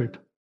is covered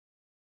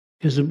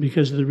because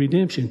of the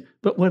redemption.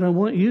 But what I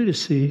want you to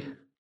see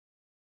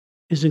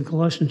is in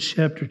Colossians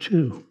chapter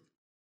 2.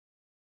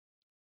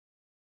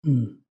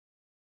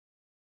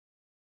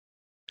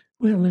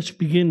 Well, let's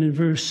begin in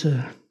verse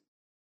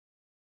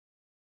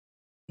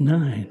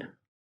 9.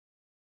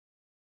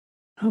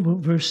 How about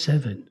verse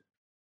 7?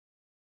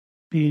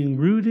 Being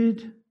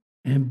rooted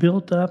and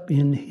built up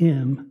in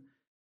him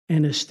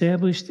and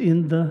established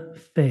in the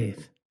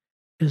faith,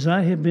 as you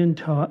have been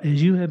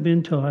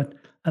taught,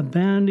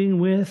 abounding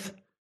with,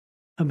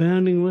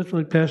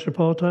 like Pastor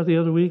Paul taught the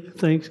other week,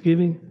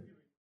 thanksgiving.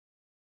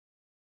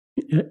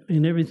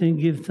 In everything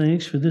give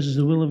thanks, for this is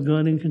the will of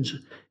God in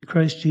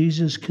Christ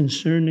Jesus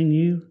concerning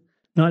you.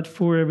 Not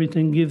for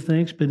everything give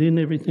thanks, but in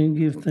everything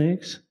give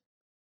thanks.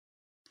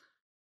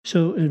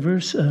 So in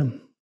verse,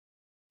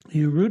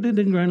 you're rooted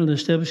and grounded,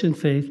 established in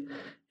faith,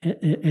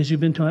 as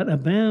you've been taught,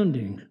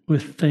 abounding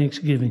with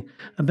thanksgiving.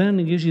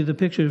 Abounding gives you the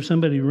picture of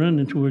somebody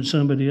running towards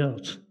somebody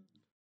else.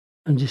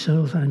 I'm just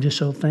so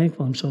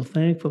thankful. I'm so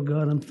thankful,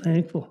 God. I'm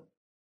thankful.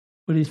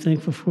 What are you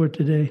thankful for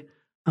today?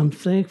 I'm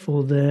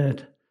thankful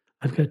that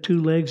I've got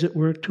 2 legs that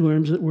work, 2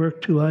 arms that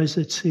work, 2 eyes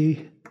that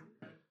see.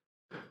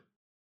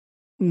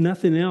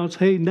 Nothing else.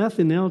 Hey,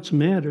 nothing else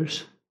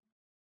matters.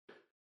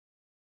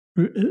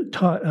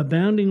 Taught,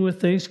 abounding with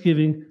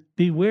thanksgiving,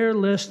 Beware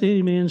lest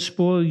any man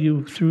spoil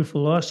you through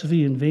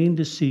philosophy and vain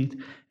deceit,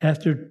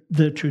 after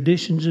the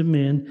traditions of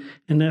men,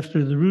 and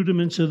after the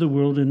rudiments of the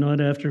world, and not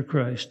after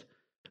Christ.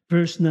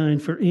 Verse 9,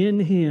 for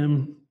in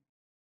him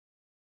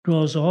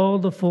dwells all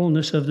the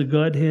fullness of the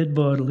Godhead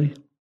bodily.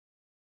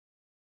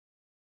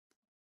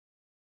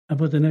 How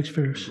about the next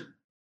verse?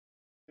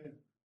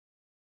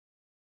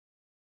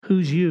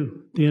 Who's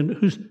you?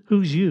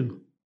 Who's you?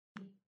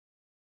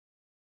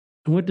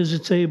 And what does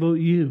it say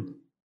about you?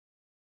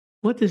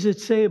 What does it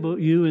say about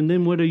you, and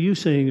then what are you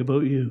saying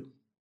about you?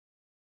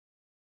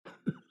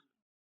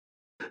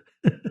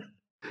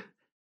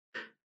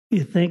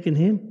 You're thanking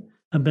him,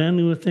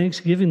 abounding with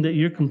thanksgiving that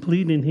you're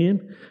complete in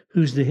him,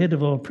 who's the head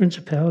of all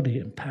principality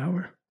and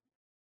power.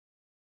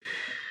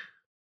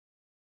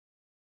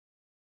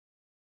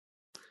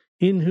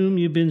 In whom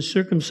you've been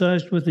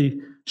circumcised with the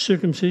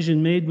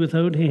circumcision made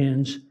without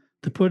hands,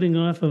 the putting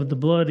off of the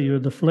body or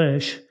the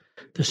flesh,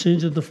 the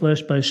sins of the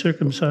flesh by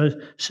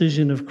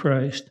circumcision of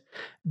Christ,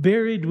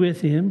 buried with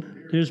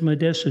him, there's my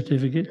death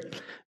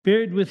certificate,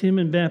 buried with him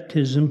in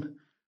baptism,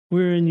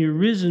 wherein you're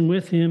risen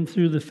with him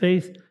through the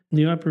faith and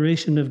the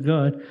operation of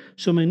God.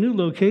 So my new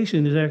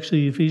location is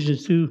actually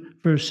Ephesians 2,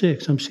 verse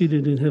 6. I'm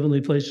seated in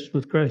heavenly places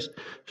with Christ.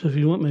 So if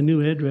you want my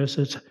new address,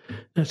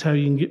 that's how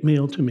you can get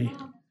mail to me.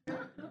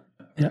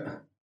 Yeah.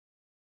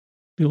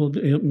 The old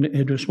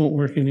address won't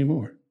work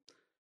anymore.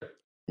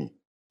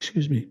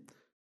 Excuse me.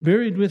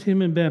 Buried with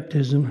him in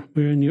baptism,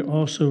 wherein you're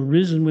also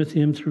risen with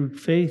him through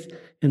faith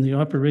in the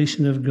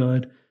operation of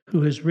God,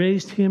 who has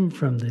raised him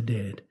from the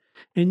dead.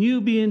 And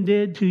you being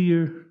dead to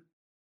your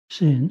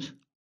sins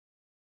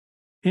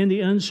and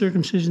the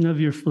uncircumcision of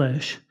your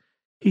flesh,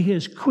 he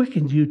has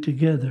quickened you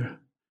together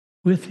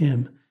with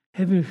him,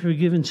 having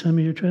forgiven some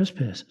of your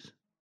trespasses.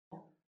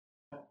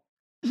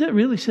 Does that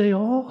really say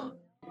all?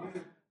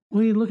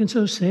 What are you looking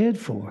so sad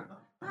for?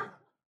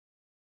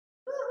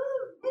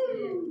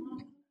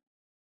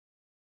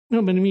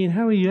 No, but I mean,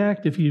 how would you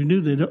act if you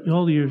knew that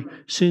all your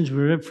sins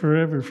were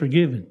forever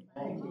forgiven?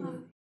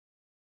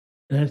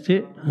 That's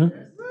it, huh?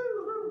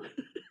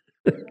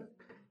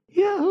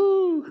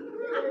 Yahoo!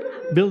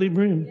 Billy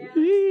Brim.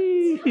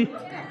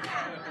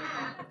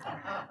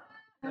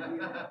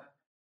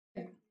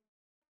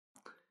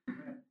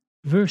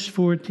 Verse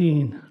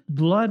 14,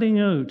 blotting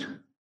out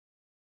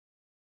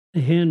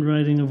the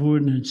handwriting of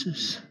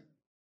ordinances.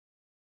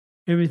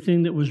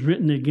 Everything that was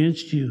written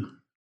against you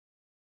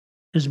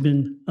has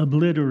been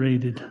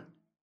obliterated,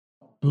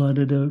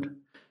 blotted out.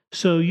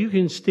 So you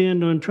can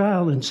stand on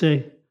trial and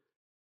say,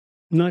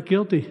 not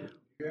guilty.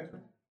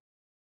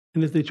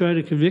 And if they try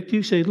to convict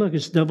you, say, look,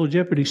 it's double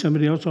jeopardy.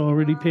 Somebody else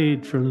already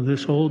paid for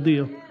this whole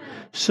deal.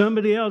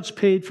 Somebody else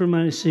paid for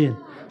my sin.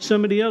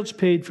 Somebody else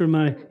paid for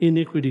my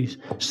iniquities.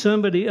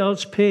 Somebody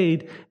else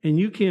paid, and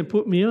you can't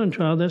put me on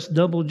trial. That's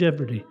double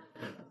jeopardy.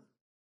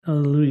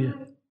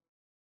 Hallelujah.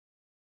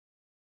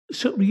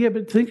 So, yeah,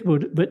 but think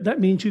about it. But that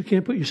means you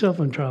can't put yourself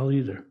on trial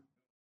either.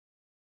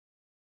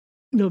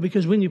 No,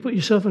 because when you put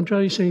yourself on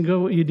trial, you're saying, God,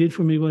 what you did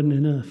for me wasn't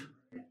enough.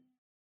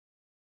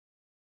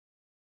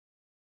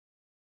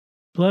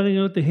 Blotting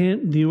out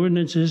the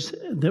ordinances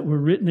that were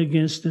written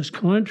against us,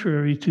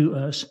 contrary to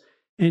us,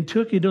 and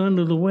took it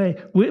onto the way.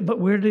 But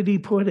where did he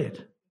put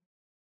it?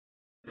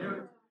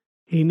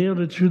 He nailed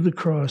it through the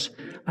cross.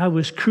 I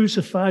was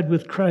crucified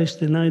with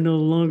Christ, and I no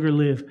longer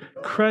live.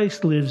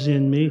 Christ lives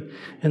in me,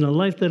 and the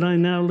life that I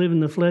now live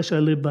in the flesh, I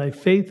live by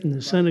faith in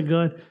the Son of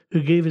God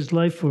who gave his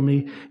life for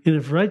me. And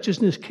if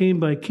righteousness came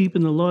by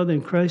keeping the law,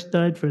 then Christ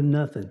died for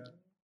nothing.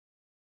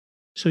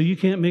 So you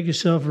can't make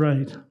yourself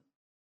right.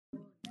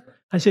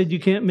 I said, you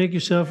can't make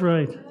yourself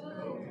right.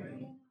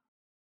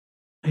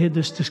 I had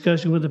this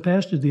discussion with the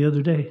pastor the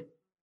other day.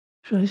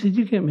 So I said,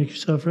 you can't make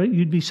yourself right.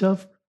 You'd be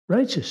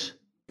self-righteous.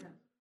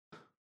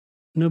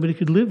 Nobody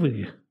could live with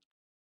you.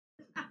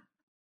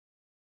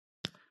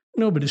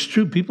 No, but it's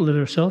true. People that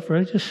are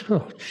self-righteous,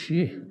 oh,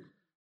 gee,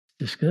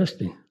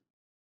 disgusting.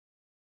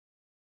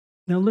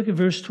 Now look at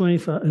verse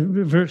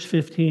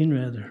 15,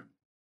 rather.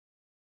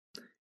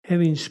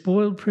 Having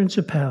spoiled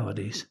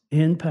principalities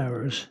and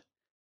powers,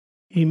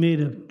 he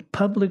made a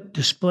public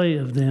display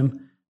of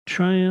them,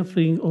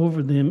 triumphing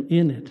over them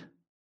in it.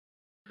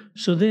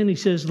 So then he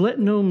says, let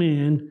no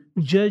man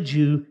judge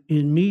you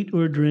in meat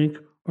or drink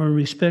or in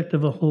respect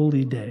of a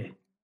holy day.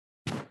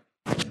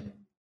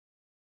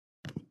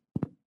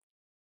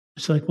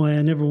 It's like why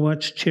I never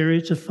watched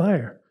Chariots of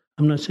Fire.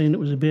 I'm not saying it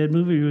was a bad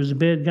movie or it was a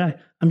bad guy.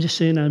 I'm just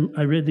saying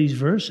I read these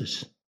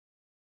verses.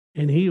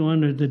 And he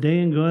honored the day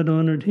and God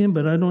honored him,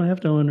 but I don't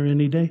have to honor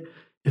any day.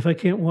 If I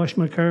can't wash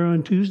my car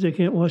on Tuesday, I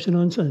can't wash it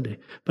on Sunday.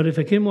 But if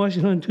I can wash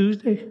it on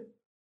Tuesday,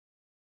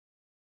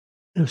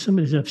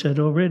 somebody's upset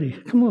already.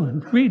 Come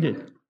on, read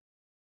it.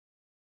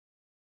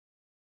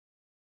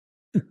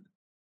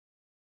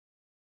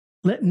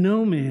 Let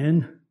no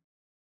man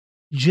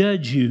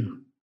judge you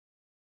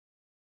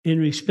in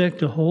respect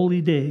to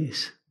holy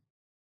days,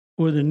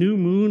 or the new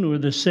moon, or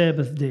the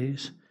Sabbath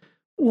days.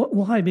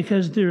 Why?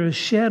 Because they're a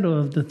shadow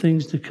of the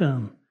things to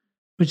come,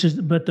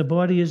 but the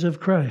body is of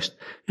Christ.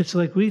 It's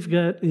like we've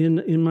got,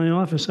 in my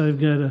office,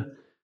 I've got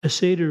a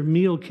Seder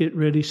meal kit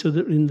ready so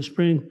that in the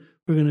spring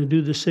we're going to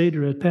do the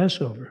Seder at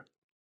Passover.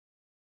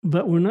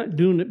 But we're not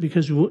doing it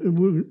because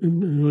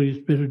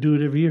we better do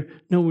it every year.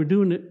 No, we're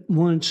doing it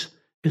once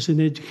as an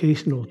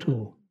educational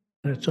tool.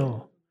 That's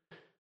all.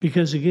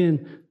 Because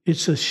again,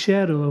 it's a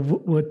shadow of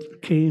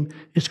what came.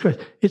 It's Christ.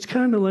 It's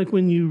kind of like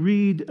when you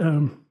read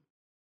about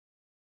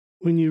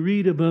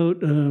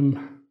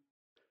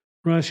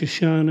Rosh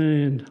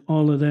Hashanah and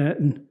all of that,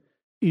 and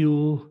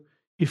you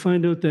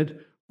find out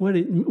that what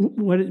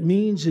it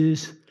means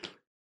is,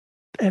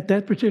 at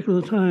that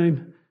particular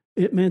time,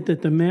 it meant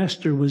that the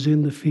master was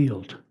in the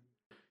field.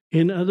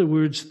 In other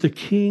words, the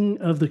king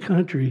of the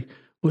country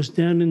was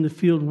down in the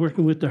field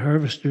working with the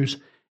harvesters,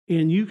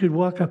 and you could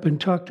walk up and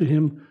talk to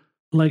him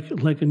like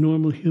a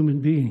normal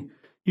human being.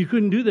 You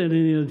couldn't do that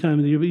any other time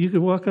of the year, but you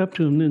could walk up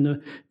to him.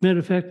 And matter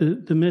of fact,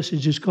 the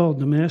message is called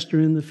 "The Master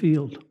in the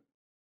Field."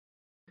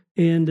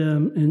 And are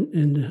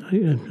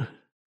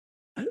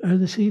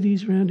the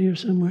CDs around here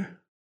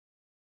somewhere?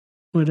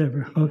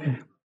 Whatever. Okay.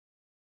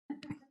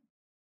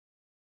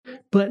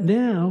 But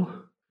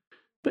now,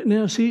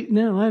 see,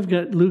 now I've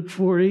got Luke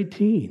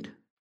 4:18.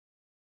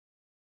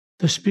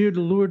 The Spirit of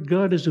the Lord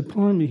God is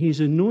upon me.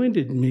 He's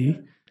anointed me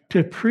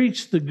to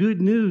preach the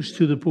good news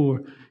to the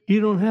poor.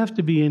 You don't have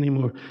to be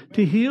anymore.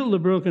 To heal the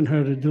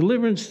brokenhearted,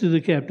 deliverance to the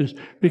captives,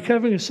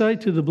 recovering of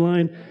sight to the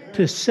blind,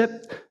 to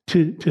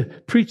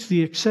preach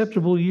the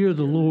acceptable year of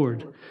the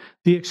Lord.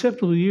 The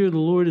acceptable year of the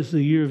Lord is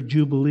the year of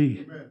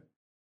Jubilee. Amen.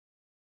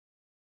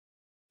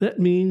 That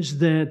means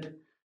that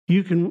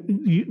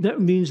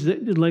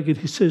like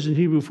it says in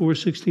Hebrews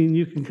 4:16,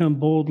 you can come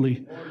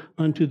boldly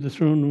unto the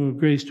throne room of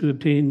grace to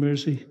obtain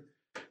mercy,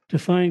 to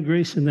find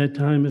grace in that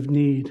time of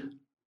need.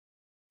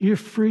 You're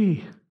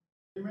free.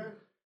 Amen.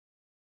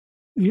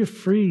 You're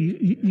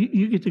free.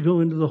 You get to go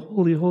into the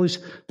Holy of Holies.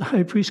 The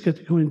high priest got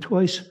to go in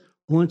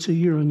once a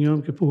year on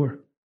Yom Kippur.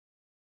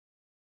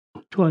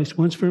 Twice,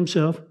 once for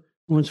himself,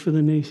 once for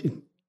the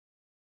nation.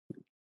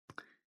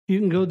 You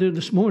can go there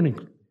this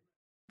morning.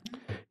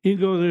 You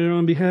can go there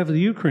on behalf of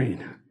the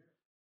Ukraine.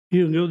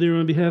 You can go there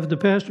on behalf of the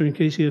pastor in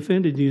case he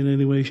offended you in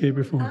any way, shape,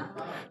 or form.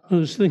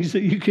 Those things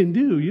that you can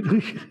do.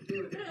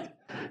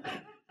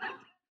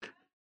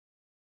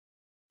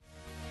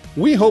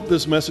 We hope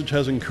this message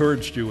has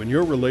encouraged you in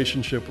your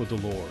relationship with the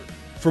Lord.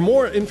 For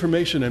more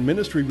information and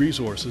ministry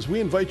resources, we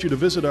invite you to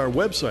visit our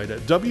website at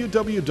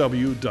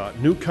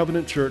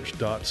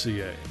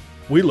www.newcovenantchurch.ca.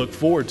 We look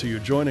forward to you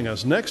joining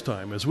us next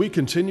time as we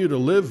continue to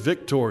live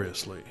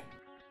victoriously.